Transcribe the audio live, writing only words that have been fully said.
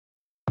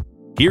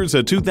Here's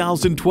a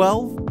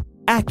 2012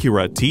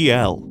 Acura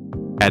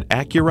TL. At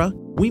Acura,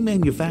 we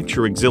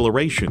manufacture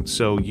exhilaration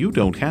so you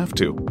don't have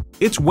to.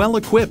 It's well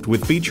equipped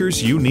with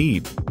features you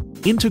need.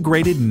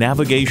 Integrated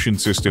navigation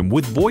system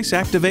with voice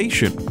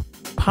activation,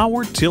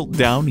 power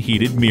tilt-down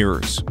heated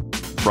mirrors,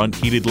 front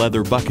heated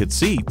leather bucket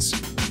seats,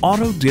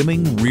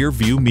 auto-dimming rear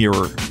view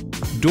mirror,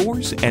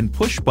 doors and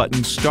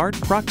push-button start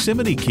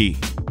proximity key,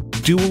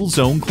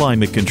 dual-zone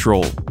climate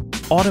control,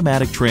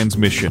 automatic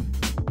transmission,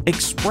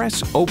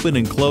 express open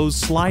and close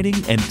sliding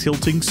and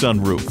tilting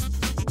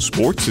sunroof,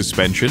 sports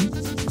suspension,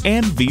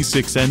 and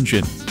V6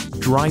 engine.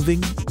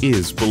 Driving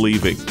is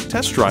believing.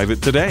 Test drive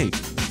it today.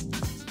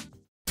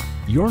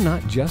 You're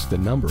not just a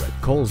number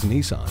at Cowles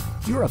Nissan.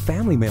 You're a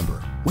family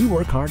member. We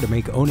work hard to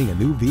make owning a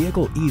new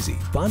vehicle easy,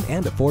 fun,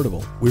 and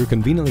affordable. We're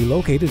conveniently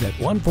located at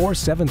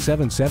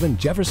 14777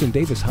 Jefferson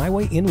Davis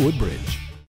Highway in Woodbridge.